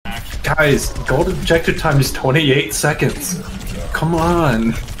Guys, gold objective time is 28 seconds. Come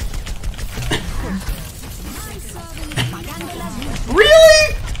on.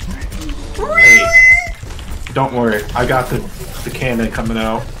 Really? Hey, don't worry. I got the cannon coming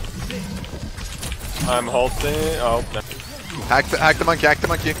out. I'm halting. Oh, no. Hack the monkey, hack the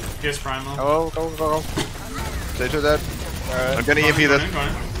monkey. Here's Primal. Go. Stage are dead. Alright. I'm gonna EMP this.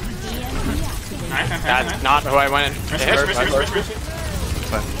 Nice. That's not who I went in. Mercy.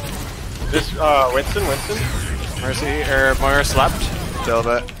 This, Winston. Mercy, or Moira slept. Still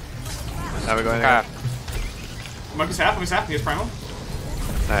bit. Now we're going Okay. Monkey's half. Here's Primal.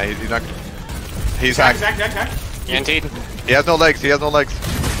 Nah, he's not. He's Zack. hacked. Guaranteed. He has no legs.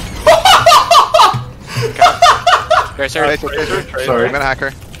 Tracer. Sorry. I'm gonna hack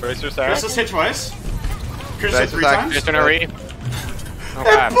her. Tracer sack. Crystal's hit twice. Crystal Tracer 3 sack. times. Just gonna re.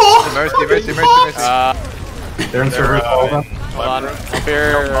 Okay. Mercy. They're in server. Hold on. Up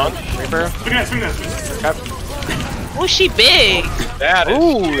here, Reaper. Swing that. Oh, she big. That is.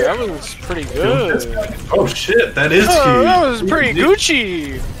 Ooh, that was pretty good. Oh shit, that is Oh, huge. that was pretty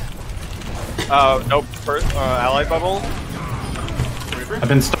Gucci. Nope. Ally bubble. I've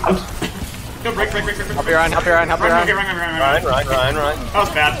been stunned. Go, break. Help your on. Run. Ryan. That was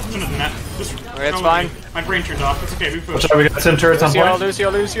bad. Shouldn't have done that. Just Okay, it's fine. My brain turned off. It's okay, we pushed. Watch out, we got some turrets on point.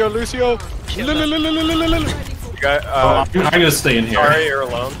 Lucio. You got, I'm gonna stay in here. sorry, you're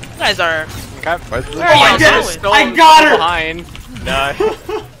alone. You guys are. Okay. Oh, I did it! I got her! Behind. Nah.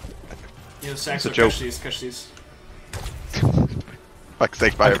 Yo, Sax, a joke. catch these. Fuck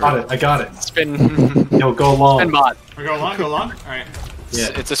sake, I got it. Spin. Yo, go long. Spin bot. Or go long. Alright. Yeah.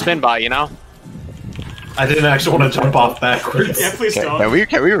 It's a spin bot, you know? I didn't actually want to jump off backwards. Yeah, please don't.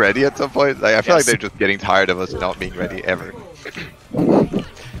 Can we ready at some point? Like, I feel like Yes. they're just getting tired of us not being ready ever.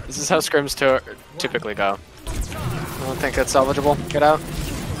 This is how scrims typically go. I don't think that's salvageable. Get out.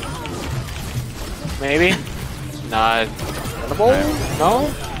 Maybe. Not winnable? No?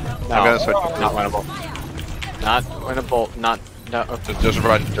 No. I'm gonna switch. Not winnable. Not winnable. No. Just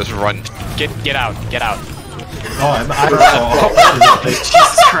run. Get out. Oh,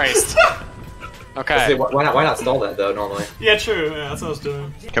 Jesus Christ. Okay. Why not stall that though? Normally. Yeah, true. Yeah, that's what I was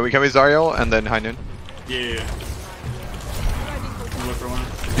doing. Can we Zaryo and then High Noon? Yeah. I'm look for one.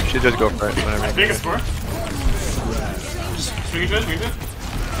 Should just go for it Nice, whenever. biggest score. Swing it.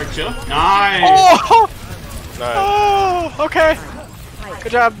 Quick chill. Nice! Oh! Nice. Oh! Okay.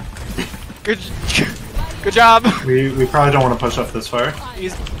 Good job. Good job. we probably don't want to push up this far.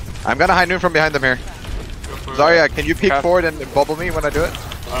 I'm gonna High Noon from behind them here. Go for it. Zarya, can you peek Okay. forward and bubble me when I do it?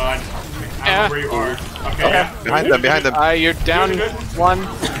 I don't know where you are. Okay, yeah. Behind them. You're down Good. one.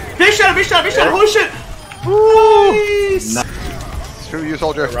 Big shot! Holy shit! Nice! Screw you,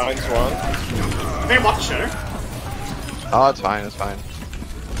 soldier. Ryan's one. They blocked the shatter. Oh, it's fine.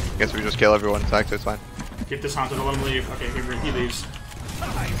 Guess we just kill everyone. It's actually fine. Get this haunted, let him leave. Okay, he leaves.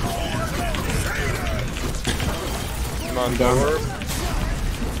 I'm on door.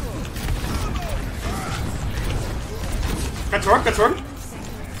 Got sword.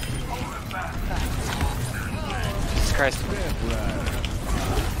 Jesus Christ.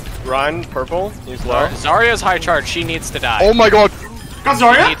 Ryan, purple. He's low. Zarya's high charge. She needs to die. Oh my god! Got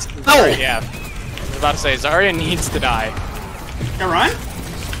Zarya? No! Yeah. I was about to say, Zarya needs to die. Got Ryan?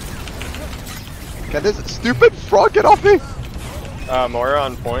 Can this stupid frog get off me? Moira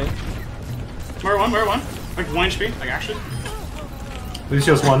on point. Where one? Like 1 HP, like actually.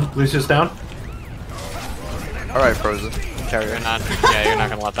 Lucio's down. Alright, Frozen. Carry You're her. not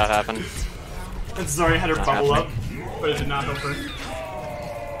gonna let that happen. That's Zarya had her bubble up, but it did not help her.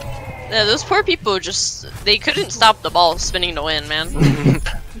 Yeah, those poor people they couldn't stop the ball spinning to win, man.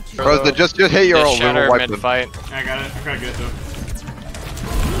 Frozen, just hit your own. We will Shatter wipe them. mid-fight. Yeah, I got it. I'm trying to get it though.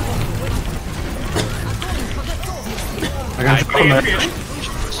 I got Wait, there.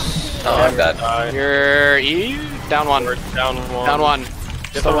 Oh, I'm dead. You're E? Down one. We're down one. Down one.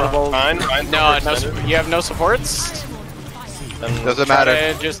 Get the winnable. Ryan's No, overextended. you have no supports? Then Doesn't matter.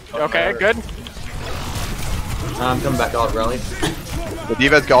 Okay, good. I'm coming back out, rally. The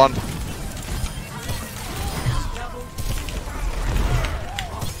D.Va's gone.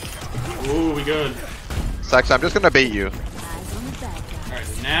 Ooh, we good. Sax, I'm just gonna bait you. Alright,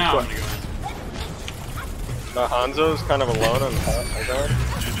 now I'm gonna go in. Hanzo's kind of alone on top.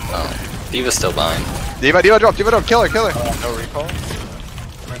 Oh, D.Va's still behind. D.Va drop, kill her. No recall.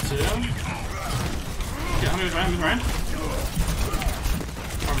 Right two. Yeah, how many was Ryan?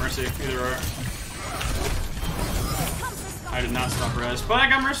 Or Mercy, either or. I did not stop res, but I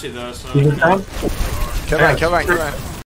got Mercy though, so. You down? Kill Ryan.